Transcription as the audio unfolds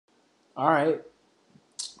All right.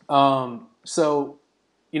 So,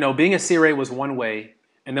 being a CRA was one way,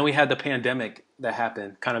 and then we had the pandemic that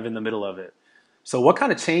happened kind of in the middle of it. So, what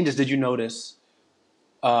kind of changes did you notice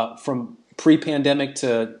from pre-pandemic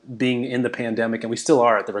to being in the pandemic? And we still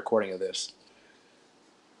are at the recording of this.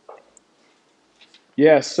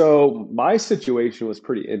 Yeah, so my situation was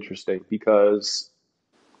pretty interesting because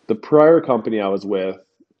the prior company I was with,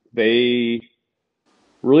 they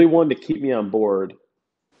really wanted to keep me on board.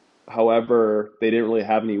 However, they didn't really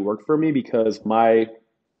have any work for me because my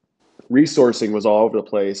resourcing was all over the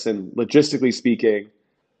place. And logistically speaking,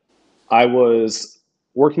 I was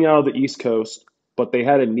working out of the East Coast, but they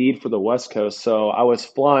had a need for the West Coast. So I was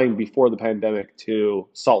flying before the pandemic to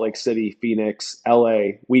Salt Lake City, Phoenix,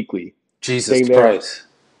 LA weekly, Jesus staying there. Christ.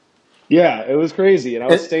 Yeah, it was crazy. And I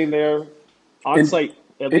was And, staying there on and, site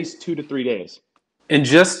at and least 2 to 3 days. and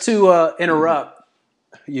just to Mhm. interrupt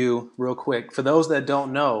you real quick, for those that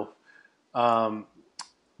don't know, um,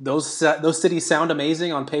 those cities sound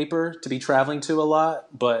amazing on paper to be traveling to a lot,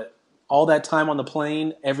 but all that time on the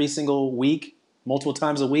plane every single week, multiple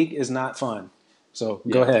times a week, is not fun. So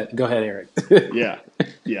Yeah, go ahead, Eric. yeah,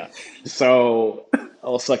 yeah. So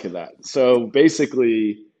I'll second that. So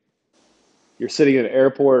basically, you're sitting in an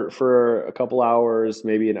airport for a couple hours,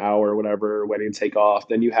 maybe an hour, whatever, waiting to take off.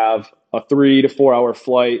 Then you have a 3 to 4 hour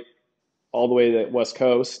flight all the way to the West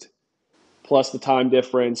Coast, plus the time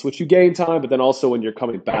difference, which you gain time, but then also when you're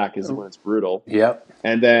coming back is when it's brutal. Yep.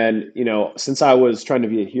 And then, since I was trying to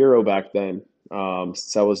be a hero back then,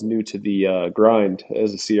 since I was new to the grind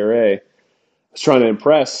as a CRA, I was trying to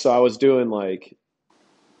impress. So I was doing like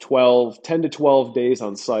 10 to 12 days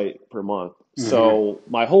on site per month. Hmm. So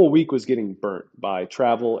my whole week was getting burnt by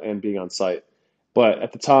travel and being on site. But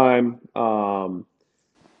at the time,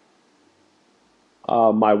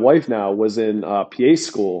 my wife now was in PA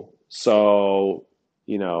school. So,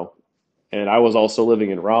 you know, and I was also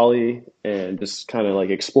living in Raleigh and just kind of like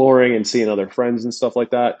exploring and seeing other friends and stuff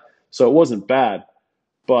like that. So it wasn't bad.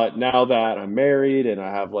 But now that I'm married and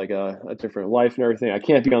I have like a different life and everything, I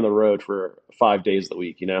can't be on the road for 5 days a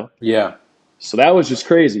week. Yeah. So that was just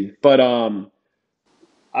crazy. But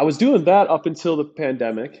I was doing that up until the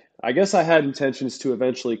pandemic. I guess I had intentions to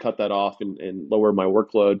eventually cut that off and lower my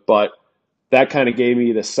workload, but that kind of gave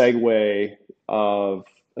me the segue of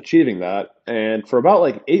achieving that. And for about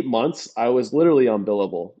like 8 months, I was literally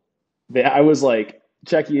unbillable. I was like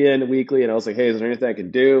checking in weekly and I was like, hey, is there anything I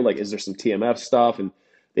can do? Like, is there some TMF stuff? And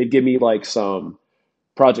they'd give me like some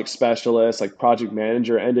project specialist, like project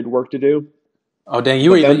manager ended work to do. Oh dang,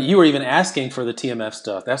 But then you were even asking for the TMF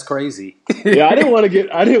stuff. That's crazy. yeah, I didn't want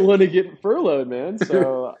to get furloughed, man.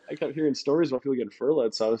 So I kept hearing stories about people getting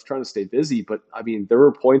furloughed. So I was trying to stay busy, but I mean, there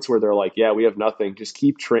were points where they're like, "Yeah, we have nothing. Just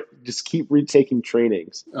keep retaking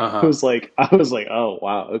trainings." Uh huh. I was like, "Oh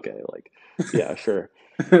wow, okay, like, yeah, sure."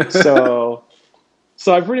 So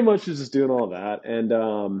so I pretty much was just doing all that,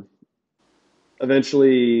 and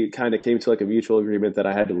eventually kind of came to like a mutual agreement that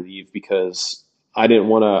I had to leave because I didn't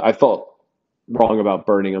want to. I felt wrong about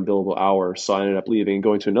burning unbillable hours, so I ended up leaving and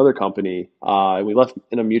going to another company. And we left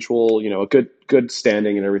in a mutual, a good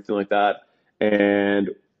standing and everything like that.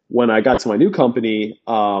 And when I got to my new company,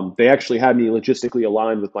 they actually had me logistically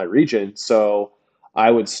aligned with my region, so I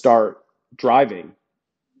would start driving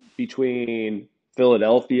between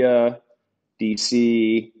Philadelphia,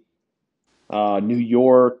 DC, New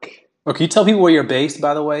York, Oh, can you tell people where you're based,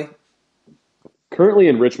 by the way? currently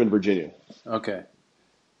in Richmond, Virginia. Okay.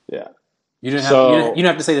 Yeah. You didn't So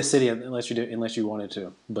have to say the city unless you wanted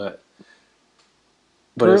to, but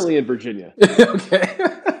it's currently in Virginia. okay.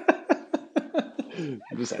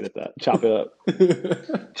 Just edit that. Chop it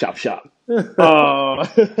up. Chop shop. Uh,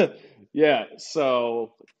 yeah.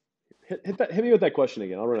 So hit me with that question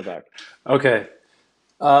again. I'll run it back. Okay.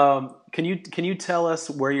 Can you tell us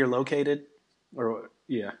where you're located? Or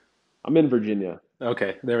yeah. I'm in Virginia.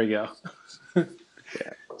 Okay. There we go.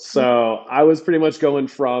 Yeah. So I was pretty much going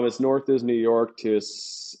from as north as New York to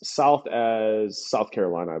as south as South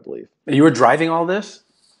Carolina, I believe. You were driving all this?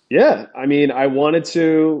 Yeah. I mean, I wanted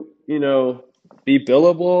to, be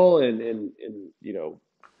billable and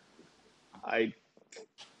I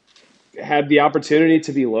had the opportunity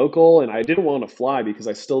to be local and I didn't want to fly because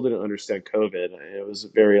I still didn't understand COVID. It was a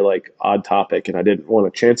very like odd topic and I didn't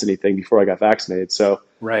want to chance anything before I got vaccinated. So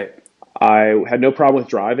Right. I had no problem with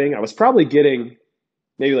driving. I was probably getting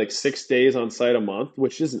maybe like 6 days on site a month,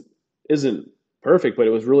 which isn't perfect, but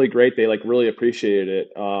it was really great. They like really appreciated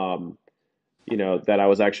it. That I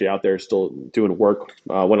was actually out there still doing work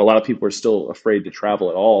when a lot of people were still afraid to travel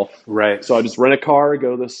at all. Right. So I just rent a car,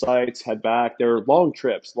 go to the sites, head back. They were long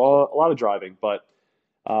trips, a lot of driving, but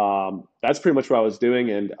That's pretty much what I was doing.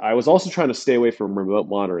 And I was also trying to stay away from remote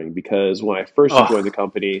monitoring because when I first joined the Oh,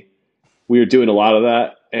 company, we were doing a lot of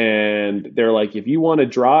that. And they're like, if you want to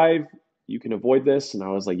drive, you can avoid this. And I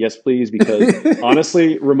was like, yes, please. Because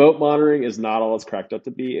honestly, remote monitoring is not all it's cracked up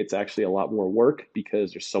to be. It's actually a lot more work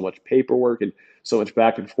because there's so much paperwork and so much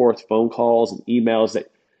back and forth phone calls and emails that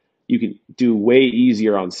you can do way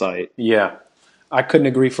easier on site. yeah. I couldn't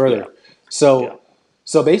agree Yeah. further. Yeah. So,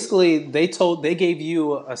 so basically, they gave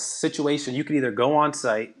you a situation. You could either go on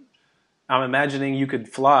site. I'm imagining you could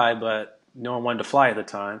fly, but no one wanted to fly at the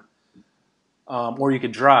time. Or you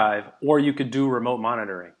could drive, or you could do remote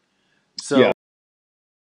monitoring. Yeah. So